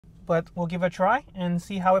but we'll give it a try and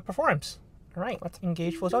see how it performs. All right, let's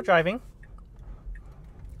engage full self-driving.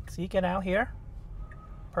 See, get out here.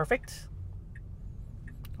 Perfect.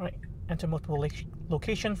 All right, enter multiple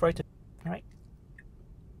locations for it to, all right.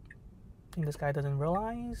 I think this guy doesn't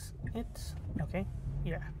realize it. Okay,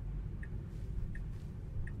 yeah.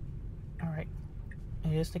 All right,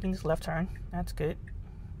 it is taking this left turn. That's good.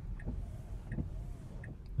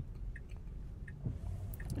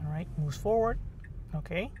 All right, moves forward.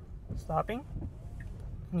 Okay, stopping.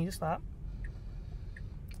 Need to stop.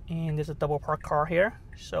 And there's a double park car here,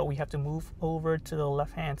 so we have to move over to the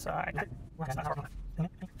left-hand side.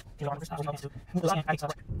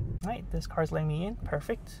 Alright, this car's letting me in.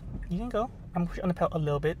 Perfect. You can go. I'm pushing on the pedal a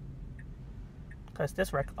little bit. Because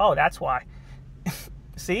this red... Oh, that's why.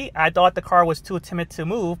 See? I thought the car was too timid to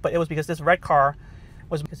move, but it was because this red car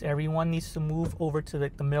was... Because everyone needs to move over to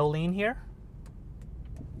the middle lane here.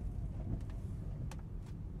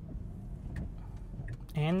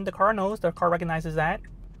 And the car knows. The car recognizes that.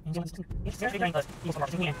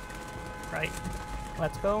 Right.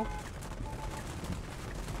 Let's go.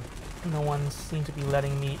 No one seems to be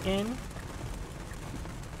letting me in.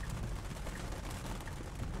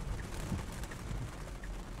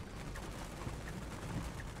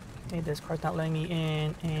 Okay, this car's not letting me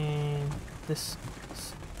in, and this...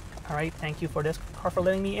 Alright, thank you for this car for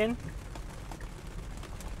letting me in.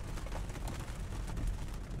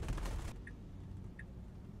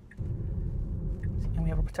 And we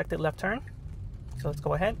have a protected left turn. So let's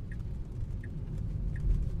go ahead.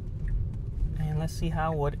 And let's see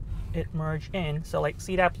how would it merge in. So like,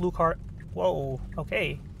 see that blue car? Whoa,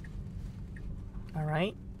 okay. All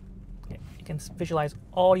right. Yeah, you can visualize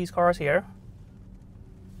all these cars here.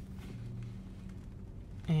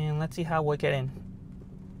 And let's see how we'll get in.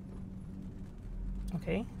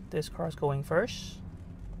 Okay, this car is going first.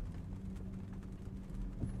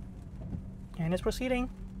 And it's proceeding.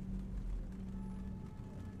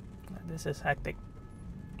 This is hectic.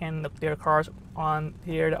 And there are cars on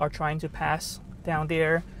here that are trying to pass down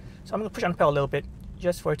there. So I'm going to push on the pedal a little bit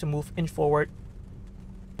just for it to move inch forward.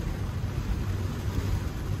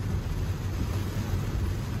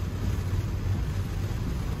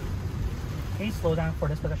 Okay, slow down for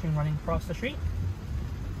this pedestrian running across the street.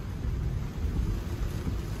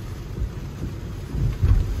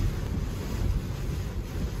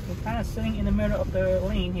 We're kind of sitting in the middle of the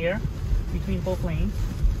lane here, between both lanes.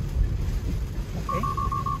 Okay.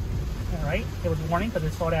 Alright, it was warning because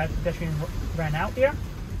it saw that pedestrian ran out there.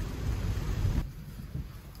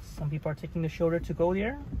 Some people are taking the shoulder to go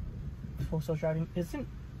there. Full self-driving isn't.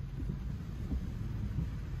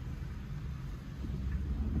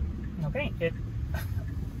 Okay, it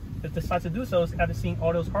decides to do so after seeing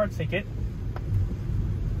all those cars take it.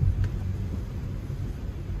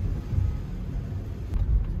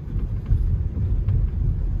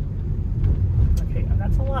 Okay, and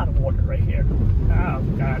that's a lot of water right here. Oh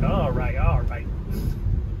God, all right.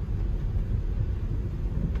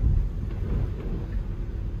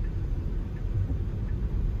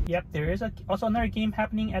 Yep, there is also another game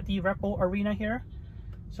happening at the Red Bull Arena here.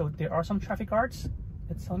 So there are some traffic guards.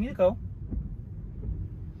 It's telling me to go.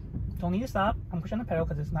 Don't need to stop. I'm pushing on the pedal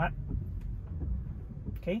because it's not.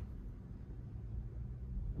 Okay.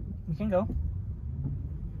 We can go.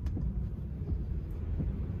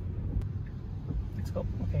 Let's go.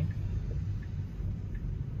 Okay.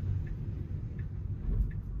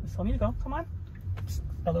 It's telling me to go. Come on. Just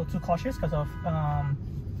a little too cautious because of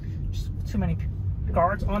just too many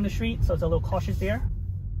guards on the street, so it's a little cautious there.